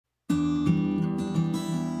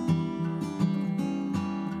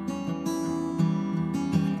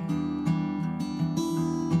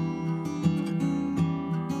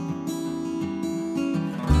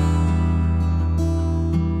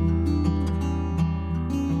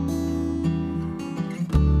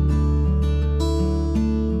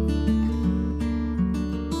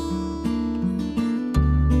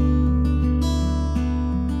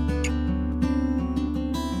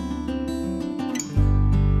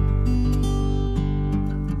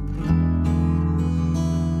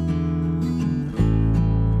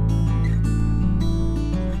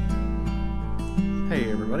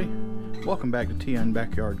Welcome back to TN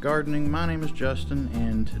Backyard Gardening. My name is Justin,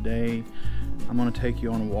 and today I'm going to take you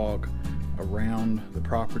on a walk around the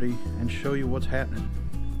property and show you what's happening.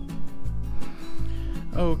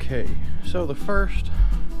 Okay, so the first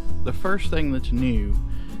thing that's new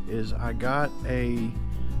is I got a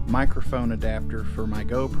microphone adapter for my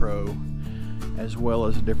GoPro as well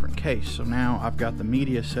as a different case. So now I've got the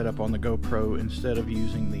media set up on the GoPro instead of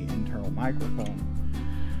using the internal microphone,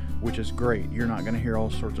 which is great. You're not going to hear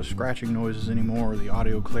all sorts of scratching noises anymore. The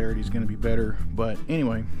audio clarity is going to be better. But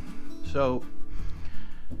anyway, so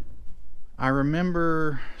I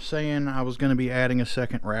remember saying I was going to be adding a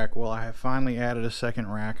second rack. Well, I have finally added a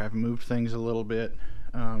second rack. I've moved things a little bit.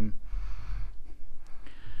 So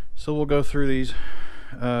we'll go through these.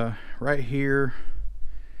 Right here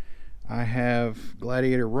I have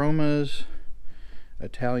Gladiator Romas,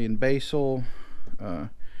 Italian Basil,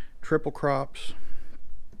 triple crops.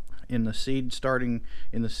 In the seed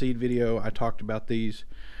video, I talked about these.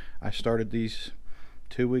 I started these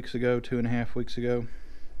 2.5 weeks ago.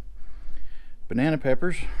 Banana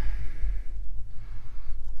peppers,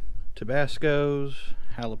 Tabascos,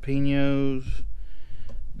 jalapenos,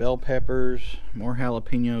 bell peppers, more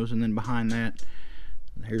jalapenos, and then behind that,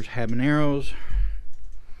 here's habaneros.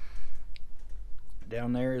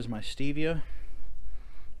 Down there is my stevia,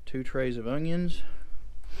 2 trays of onions,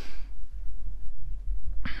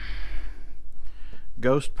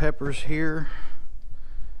 ghost peppers here.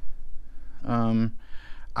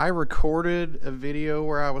 I recorded a video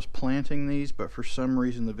where I was planting these, but for some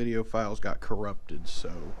reason the video files got corrupted.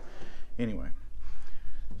 So anyway,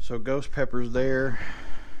 so ghost peppers there.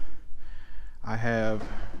 I have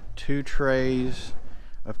 2 trays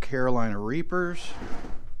of Carolina Reapers.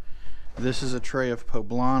 This is a tray of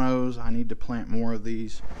poblanos. I need to plant more of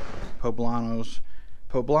these poblanos.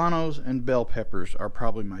 Poblanos and bell peppers are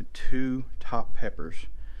probably my 2 top peppers.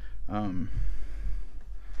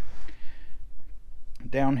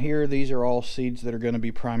 Down here, these are all seeds that are going to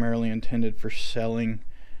be primarily intended for selling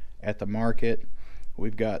at the market.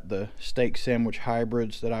 We've got the steak sandwich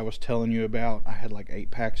hybrids that I was telling you about. I had like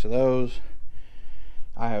 8 packs of those.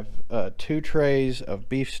 I have 2 trays of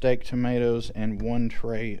beefsteak tomatoes and 1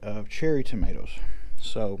 tray of cherry tomatoes.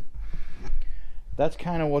 So that's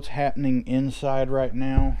kind of what's happening inside right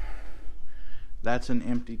now. That's an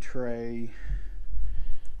empty tray.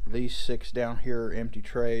 These 6 down here are empty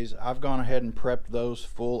trays. I've gone ahead and prepped those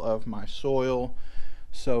full of my soil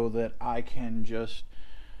so that I can just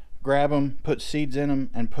grab them, put seeds in them,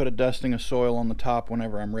 and put a dusting of soil on the top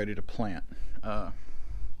whenever I'm ready to plant. So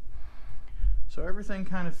everything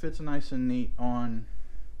kind of fits nice and neat on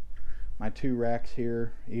my 2 racks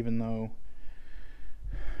here, even though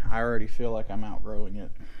I already feel like I'm outgrowing it.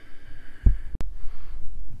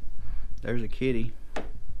 There's a kitty.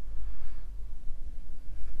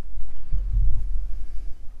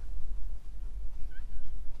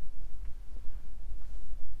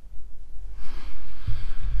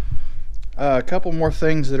 A couple more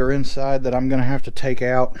things that are inside that I'm going to have to take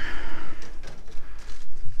out.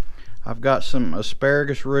 I've got some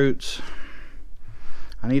asparagus roots.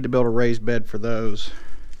 I need to build a raised bed for those.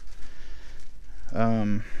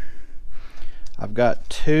 I've got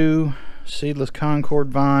 2 seedless Concord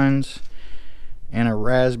vines and a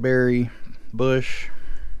raspberry bush.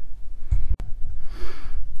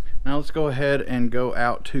 Now let's go ahead and go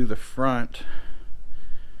out to the front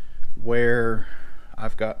where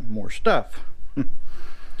I've got more stuff.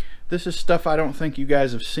 This is stuff I don't think you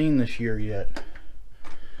guys have seen this year yet.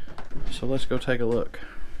 So let's go take a look.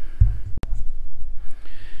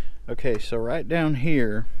 Okay, so right down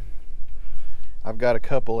here I've got a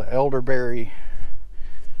couple of elderberry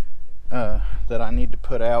that I need to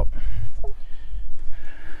put out.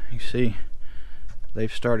 You see,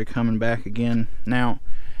 they've started coming back again. Now,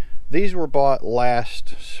 these were bought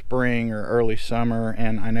last spring or early summer,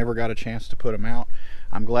 and I never got a chance to put them out.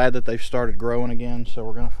 I'm glad that they've started growing again, so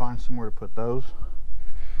we're going to find somewhere to put those.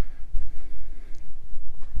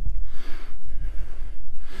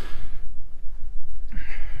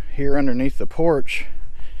 Here underneath the porch,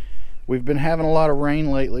 we've been having a lot of rain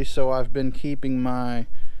lately, so I've been keeping my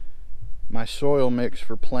soil mix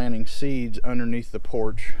for planting seeds underneath the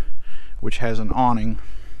porch, which has an awning.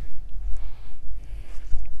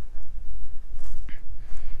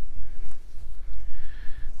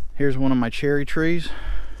 Here's one of my cherry trees.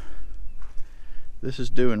 This is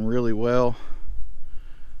doing really well.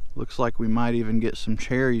 Looks like we might even get some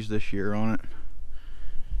cherries this year on it.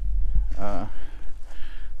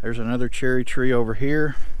 There's another cherry tree over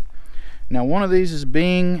here. Now one of these is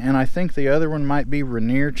Bing, and I think the other one might be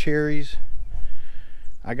Rainier cherries.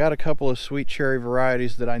 I got a couple of sweet cherry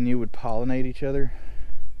varieties that I knew would pollinate each other.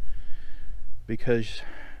 because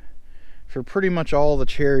for pretty much all the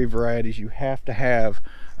cherry varieties you have to have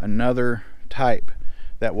another type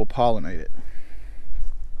that will pollinate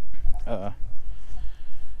it.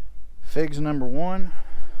 Figs number 1,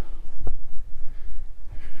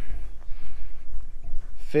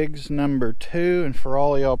 figs number 2, and for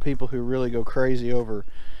all y'all people who really go crazy over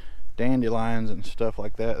dandelions and stuff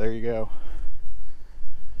like that, there you go.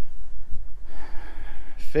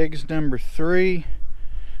 Figs number 3.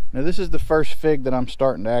 Now this is the first fig that I'm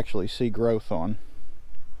starting to actually see growth on.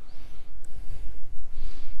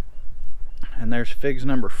 And there's figs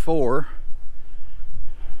number 4.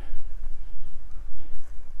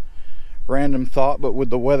 Random thought, but with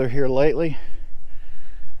the weather here lately,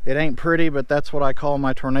 it ain't pretty, but that's what I call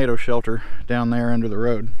my tornado shelter down there under the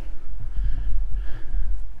road.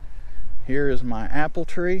 Here is my apple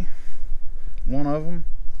tree, one of them.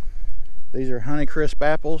 These are Honeycrisp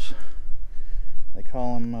apples. They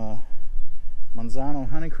call them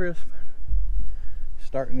Manzano Honeycrisp.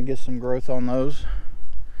 Starting to get some growth on those.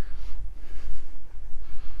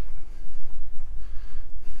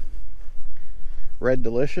 Red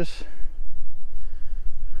Delicious.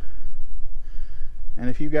 And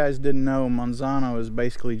if you guys didn't know, Manzano is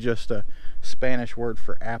basically just a Spanish word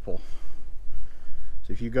for apple.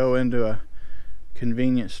 So if you go into a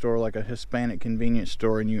convenience store, like a Hispanic convenience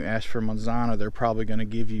store, and you ask for Manzano, they're probably going to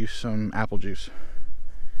give you some apple juice.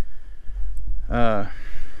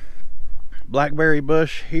 Blackberry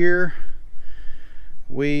bush here.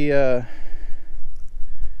 We, you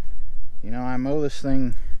know, I mow this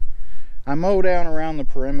thing. I mow down around the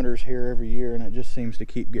perimeters here every year, and it just seems to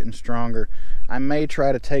keep getting stronger. I may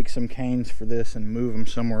try to take some canes for this and move them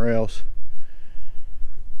somewhere else.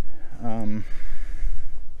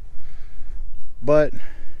 But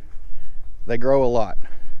they grow a lot.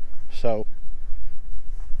 So,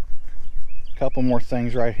 a couple more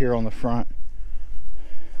things right here on the front.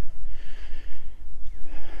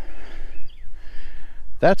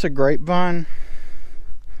 That's a grapevine,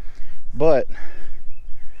 but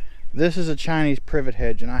this is a Chinese privet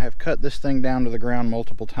hedge, and I have cut this thing down to the ground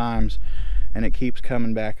multiple times, and it keeps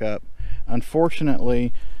coming back up.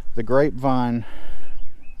 Unfortunately, the grapevine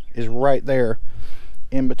is right there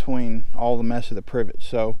in between all the mess of the privet,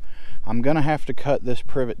 so I'm gonna have to cut this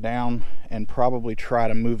privet down and probably try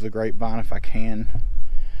to move the grapevine if I can,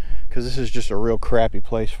 because this is just a real crappy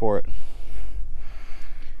place for it.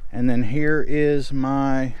 And then here is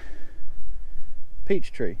my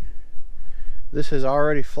peach tree. This has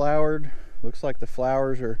already flowered. Looks like the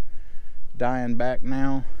flowers are dying back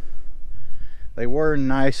now. They were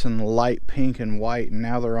nice and light pink and white, and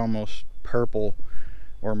now they're almost purple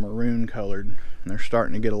or maroon colored, and they're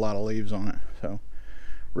starting to get a lot of leaves on it. So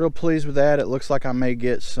real pleased with that. It looks like I may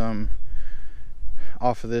get some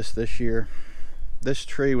off of this year. This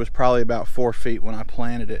tree was probably about 4 feet when I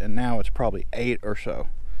planted it, and now it's probably 8 or so.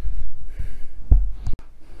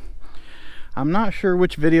 I'm not sure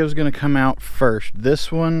which video is going to come out first,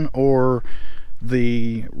 this one or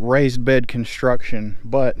the raised bed construction,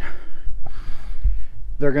 but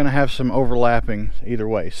they're going to have some overlapping either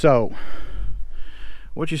way. So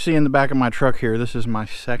what you see in the back of my truck here, this is my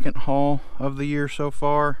second haul of the year so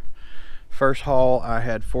far. First haul, I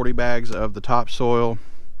had 40 bags of the topsoil,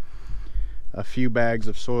 a few bags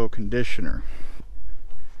of soil conditioner,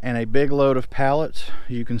 and a big load of pallets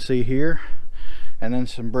you can see here, and then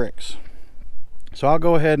some bricks. So I'll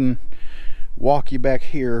go ahead and walk you back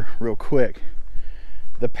here real quick.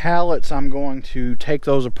 The pallets, I'm going to take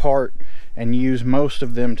those apart and use most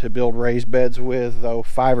of them to build raised beds with, though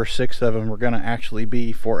 5 or 6 of them are going to actually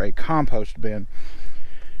be for a compost bin,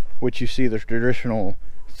 which you see the traditional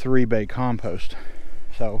 3-bay compost.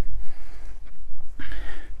 So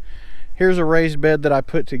here's a raised bed that I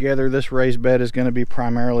put together. This raised bed is going to be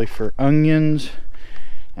primarily for onions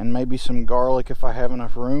and maybe some garlic if I have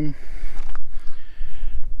enough room.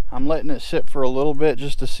 I'm letting it sit for a little bit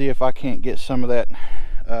just to see if I can't get some of that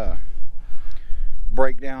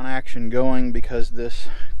breakdown action going, because this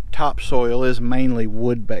topsoil is mainly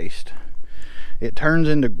wood based. It turns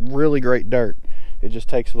into really great dirt. It just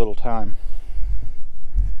takes a little time.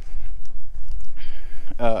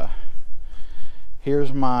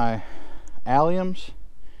 Here's my alliums.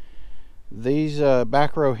 These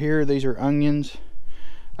back row here, these are onions.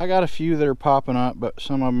 I got a few that are popping up, but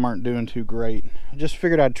some of them aren't doing too great. I just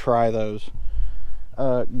figured I'd try those.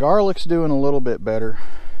 Garlic's doing a little bit better.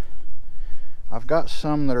 I've got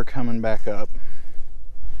some that are coming back up.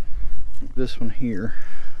 This one here.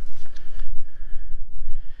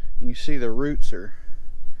 You see the roots are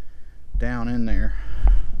down in there.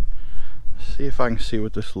 Let's see if I can see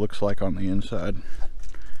what this looks like on the inside.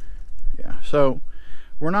 Yeah, so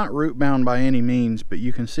We're not root bound by any means, but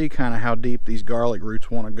you can see kind of how deep these garlic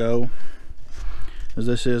roots want to go, as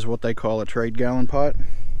this is what they call a trade gallon pot.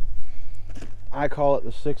 I call it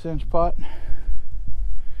the 6-inch pot.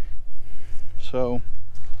 So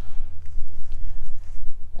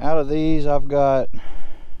out of these I've got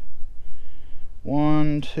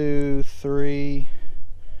 1, 2, 3,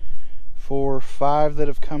 4, 5 that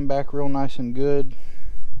have come back real nice and good.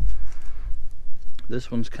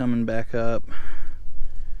 This one's coming back up.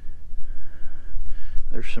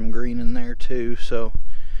 There's some green in there too, so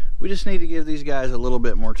we just need to give these guys a little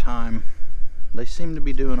bit more time. They seem to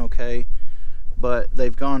be doing okay, but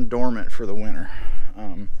they've gone dormant for the winter.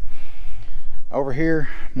 Over here,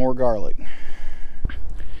 more garlic.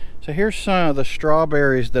 So here's some of the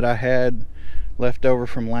strawberries that I had left over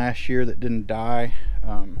from last year that didn't die.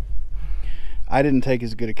 I didn't take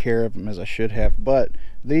as good a care of them as I should have, but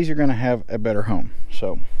these are going to have a better home.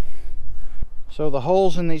 So the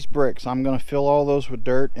holes in these bricks, I'm going to fill all those with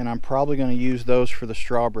dirt, and I'm probably going to use those for the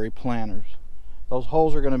strawberry planters. Those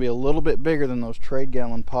holes are going to be a little bit bigger than those trade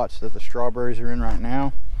gallon pots that the strawberries are in right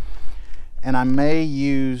now. And I may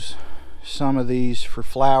use some of these for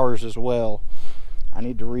flowers as well. I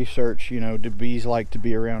need to research, you know, do bees like to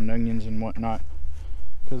be around onions and whatnot,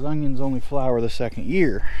 because onions only flower the second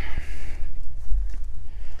year.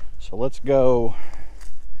 So let's go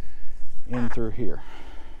in through here.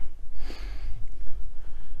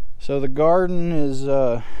 So the garden is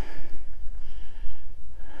a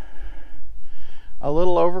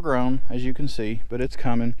little overgrown, as you can see, but it's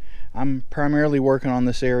coming. I'm primarily working on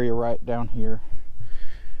this area right down here.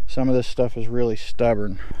 Some of this stuff is really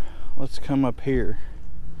stubborn. Let's come up here.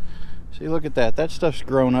 See, look at that. That stuff's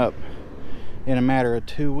grown up in a matter of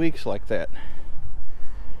 2 weeks like that.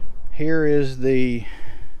 Here is the,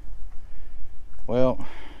 well,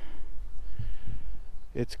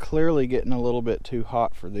 it's clearly getting a little bit too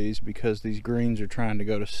hot for these because these greens are trying to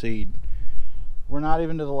go to seed. We're not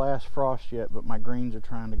even to the last frost yet, but my greens are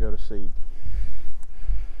trying to go to seed.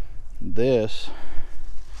 This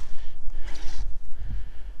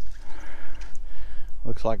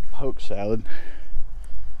looks like poke salad.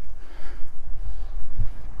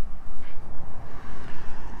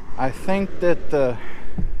 I think that the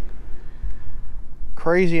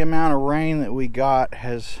crazy amount of rain that we got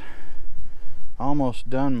has almost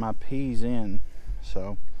done my peas in,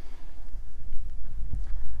 so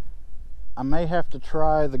I may have to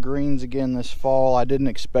try the greens again this fall. I didn't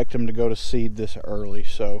expect them to go to seed this early,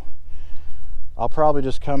 so I'll probably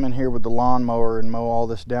just come in here with the lawnmower and mow all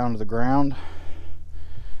this down to the ground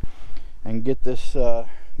and get this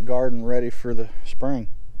garden ready for the spring.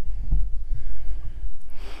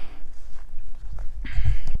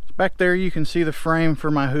 Back there you can see the frame for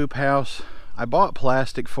my hoop house. I bought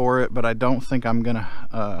plastic for it, but I don't think I'm gonna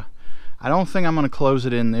close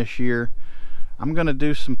it in this year. I'm gonna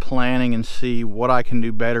do some planning and see what I can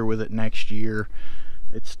do better with it next year.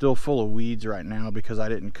 It's still full of weeds right now because I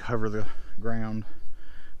didn't cover the ground.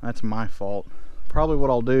 That's my fault. Probably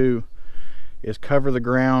what I'll do is cover the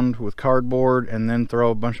ground with cardboard and then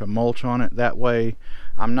throw a bunch of mulch on it. That way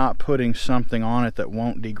I'm not putting something on it that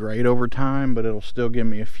won't degrade over time, but it'll still give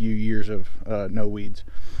me a few years of no weeds.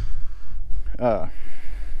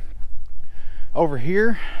 Over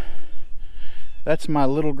here, that's my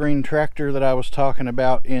little green tractor that I was talking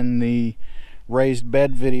about in the raised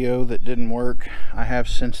bed video that didn't work. I have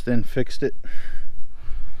since then fixed it.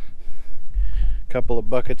 A couple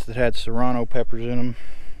of buckets that had serrano peppers in them.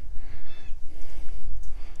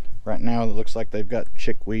 Right now it looks like they've got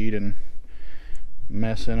chickweed and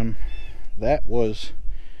mess in them. That was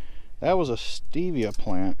a stevia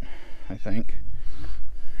plant, I think.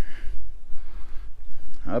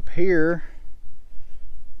 Up here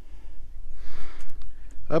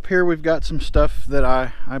we've got some stuff that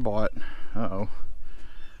I bought. Uh-oh.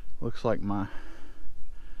 Looks like my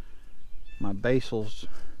basils,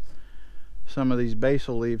 some of these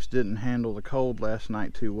basil leaves didn't handle the cold last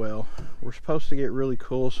night too well. We're supposed to get really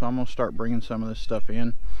cool, so I'm gonna start bringing some of this stuff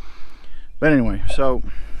in. But anyway, so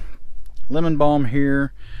lemon balm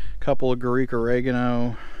here, a couple of Garrick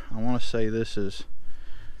oregano. I want to say this is,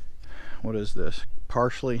 what is this?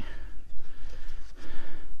 Parsley.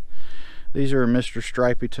 These are Mr.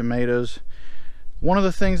 Stripey tomatoes. One of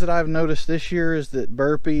the things that I've noticed this year is that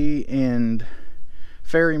Burpee and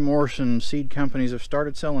Ferry Morrison seed companies have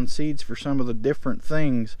started selling seeds for some of the different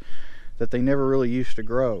things that they never really used to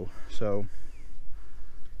grow. So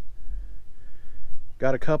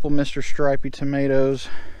got a couple Mr. Stripey tomatoes.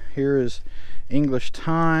 Here is English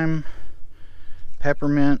thyme,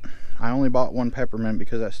 peppermint. I only bought one peppermint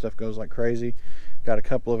because that stuff goes like crazy. Got a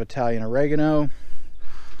couple of Italian oregano.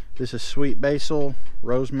 This is sweet basil,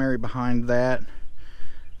 rosemary behind that.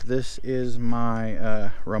 This is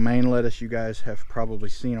my romaine lettuce you guys have probably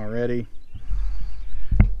seen already.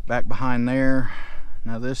 Back behind there,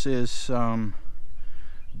 now this is some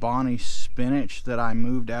Bonnie spinach that I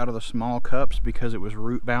moved out of the small cups because it was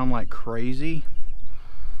root bound like crazy,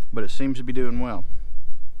 but it seems to be doing well.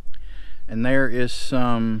 And there is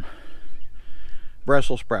some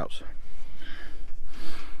Brussels sprouts.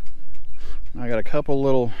 I got a couple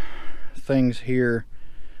little things here.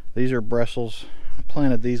 These are Brussels. I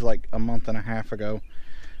planted these like a month and a half ago.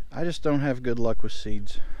 I just don't have good luck with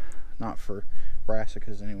seeds, not for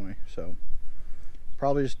brassicas anyway, so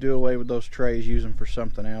probably just do away with those trays, use them for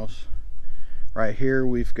something else. Right here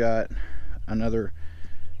we've got another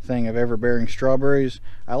thing of ever-bearing strawberries.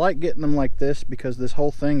 I like getting them like this because this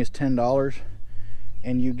whole thing is $10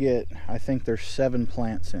 and you get, I think there's 7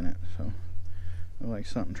 plants in it, so like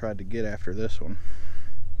something tried to get after this one.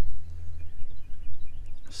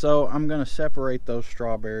 So I'm gonna separate those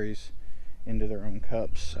strawberries into their own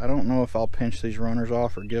cups. I don't know if I'll pinch these runners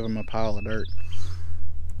off or give them a pile of dirt.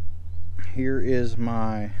 Here is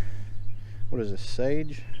my, what is this,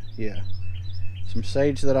 sage? Yeah, some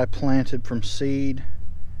sage that I planted from seed.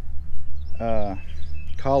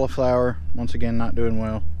 Cauliflower, once again not doing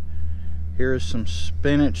well. Here is some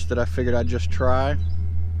spinach that I figured I'd just try.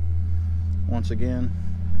 Once again,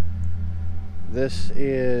 this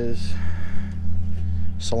is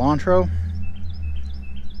cilantro.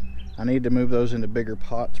 I need to move those into bigger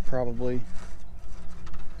pots probably.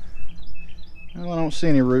 Well, I don't see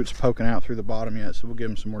any roots poking out through the bottom yet, so we'll give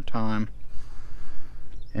them some more time.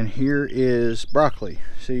 And here is broccoli.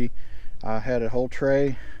 See, I had a whole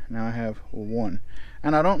tray, now I have one.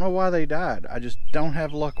 And I don't know why they died. I just don't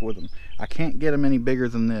have luck with them. I can't get them any bigger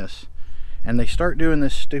than this. And they start doing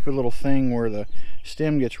this stupid little thing where the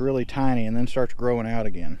stem gets really tiny and then starts growing out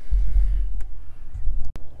again.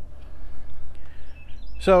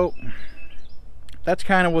 So that's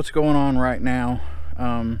kind of what's going on right now.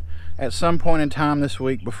 At some point in time this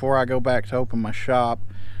week, before I go back to open my shop,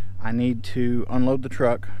 I need to unload the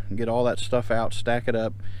truck and get all that stuff out, stack it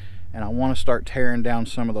up, and I want to start tearing down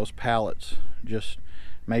some of those pallets. Just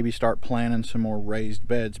maybe start planting some more raised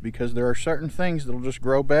beds, because there are certain things that'll just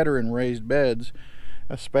grow better in raised beds,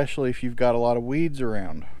 especially if you've got a lot of weeds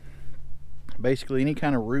around. Basically any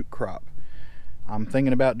kind of root crop. I'm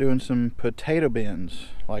thinking about doing some potato bins,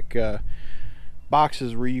 like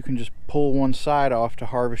boxes where you can just pull one side off to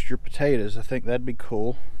harvest your potatoes. I think that'd be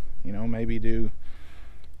cool. You know, maybe do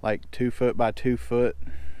like 2 foot by 2 foot,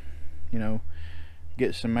 you know,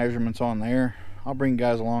 get some measurements on there. I'll bring you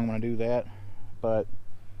guys along when I do that. But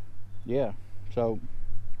yeah, so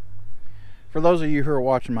for those of you who are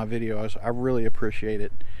watching my videos, I really appreciate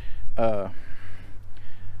it.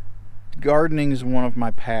 Gardening is one of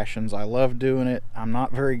my passions. I love doing it. I'm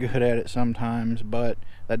not very good at it sometimes, but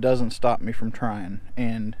that doesn't stop me from trying.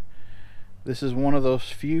 And this is one of those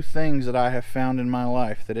few things that I have found in my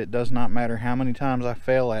life that it does not matter how many times I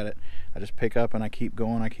fail at it. I just pick up and I keep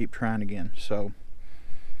going. I keep trying again. So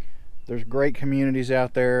there's great communities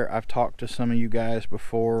out there. I've talked to some of you guys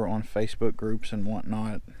before on Facebook groups and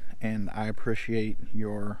whatnot, and I appreciate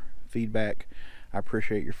your feedback. I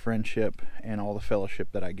appreciate your friendship and all the fellowship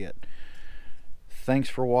that I get. Thanks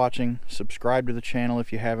for watching. Subscribe to the channel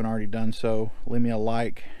if you haven't already done so. Leave me a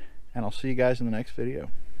like, and I'll see you guys in the next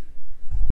video.